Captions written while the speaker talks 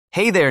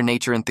Hey there,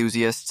 nature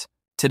enthusiasts.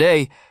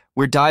 Today,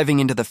 we're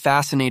diving into the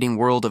fascinating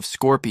world of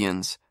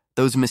scorpions,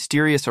 those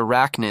mysterious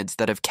arachnids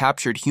that have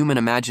captured human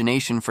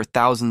imagination for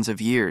thousands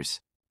of years.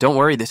 Don't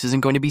worry, this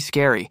isn't going to be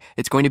scary.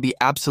 It's going to be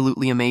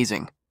absolutely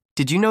amazing.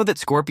 Did you know that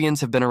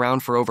scorpions have been around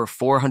for over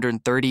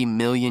 430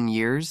 million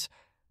years?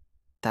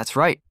 That's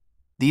right.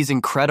 These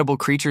incredible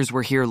creatures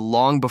were here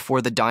long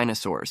before the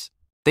dinosaurs.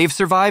 They've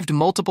survived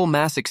multiple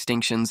mass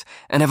extinctions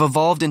and have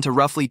evolved into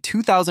roughly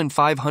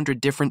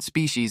 2,500 different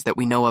species that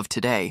we know of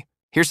today.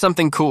 Here's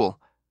something cool.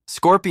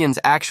 Scorpions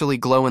actually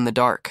glow in the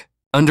dark.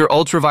 Under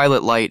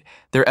ultraviolet light,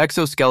 their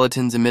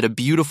exoskeletons emit a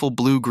beautiful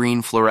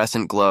blue-green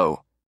fluorescent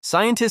glow.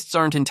 Scientists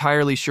aren't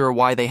entirely sure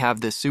why they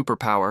have this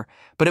superpower,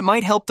 but it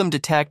might help them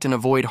detect and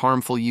avoid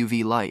harmful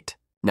UV light.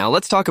 Now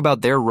let's talk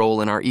about their role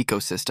in our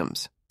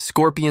ecosystems.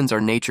 Scorpions are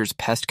nature's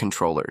pest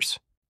controllers.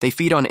 They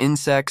feed on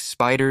insects,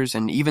 spiders,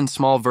 and even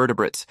small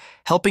vertebrates,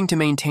 helping to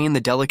maintain the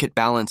delicate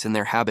balance in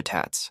their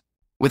habitats.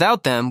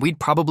 Without them, we'd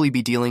probably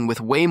be dealing with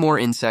way more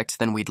insects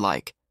than we'd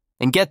like.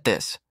 And get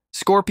this,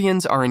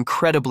 scorpions are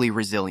incredibly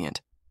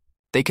resilient.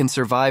 They can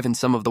survive in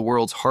some of the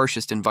world's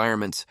harshest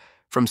environments,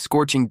 from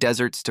scorching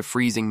deserts to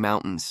freezing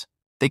mountains.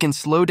 They can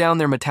slow down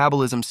their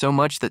metabolism so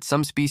much that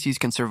some species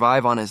can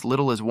survive on as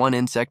little as one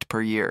insect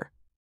per year.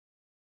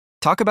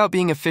 Talk about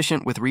being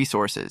efficient with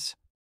resources.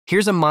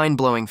 Here's a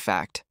mind-blowing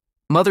fact.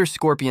 Mother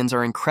scorpions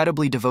are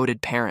incredibly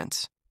devoted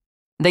parents.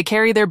 They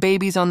carry their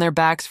babies on their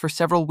backs for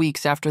several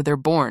weeks after they're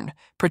born,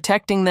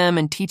 protecting them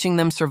and teaching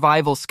them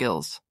survival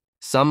skills.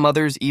 Some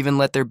mothers even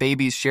let their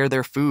babies share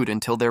their food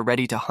until they're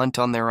ready to hunt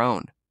on their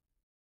own.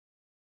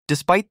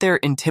 Despite their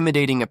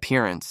intimidating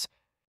appearance,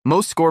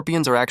 most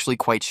scorpions are actually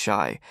quite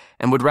shy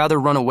and would rather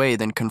run away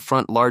than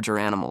confront larger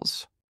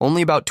animals.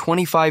 Only about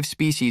 25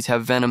 species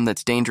have venom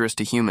that's dangerous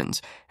to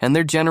humans, and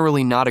they're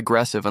generally not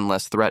aggressive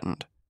unless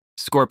threatened.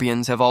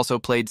 Scorpions have also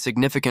played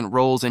significant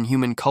roles in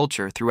human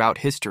culture throughout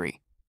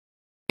history.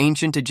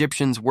 Ancient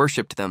Egyptians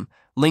worshipped them,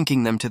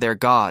 linking them to their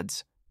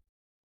gods.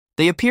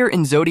 They appear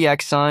in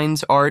zodiac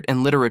signs, art,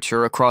 and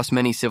literature across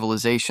many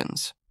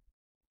civilizations.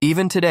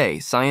 Even today,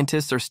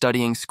 scientists are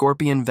studying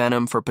scorpion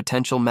venom for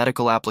potential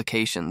medical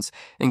applications,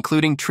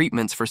 including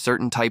treatments for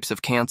certain types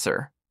of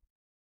cancer.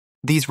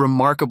 These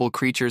remarkable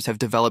creatures have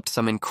developed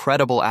some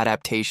incredible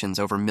adaptations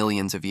over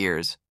millions of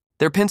years.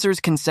 Their pincers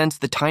can sense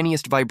the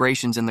tiniest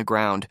vibrations in the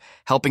ground,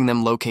 helping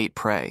them locate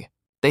prey.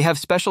 They have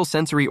special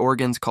sensory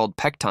organs called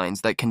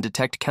pectines that can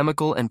detect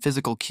chemical and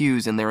physical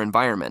cues in their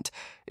environment.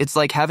 It's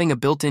like having a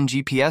built-in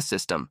GPS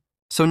system.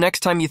 So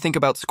next time you think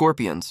about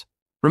scorpions,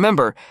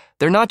 remember,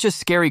 they're not just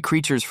scary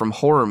creatures from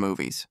horror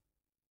movies.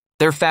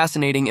 They're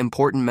fascinating,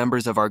 important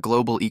members of our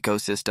global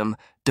ecosystem,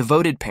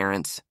 devoted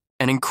parents,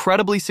 and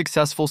incredibly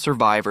successful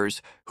survivors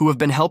who have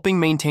been helping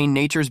maintain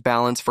nature's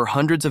balance for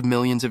hundreds of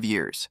millions of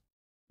years.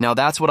 Now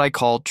that's what I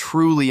call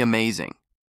truly amazing.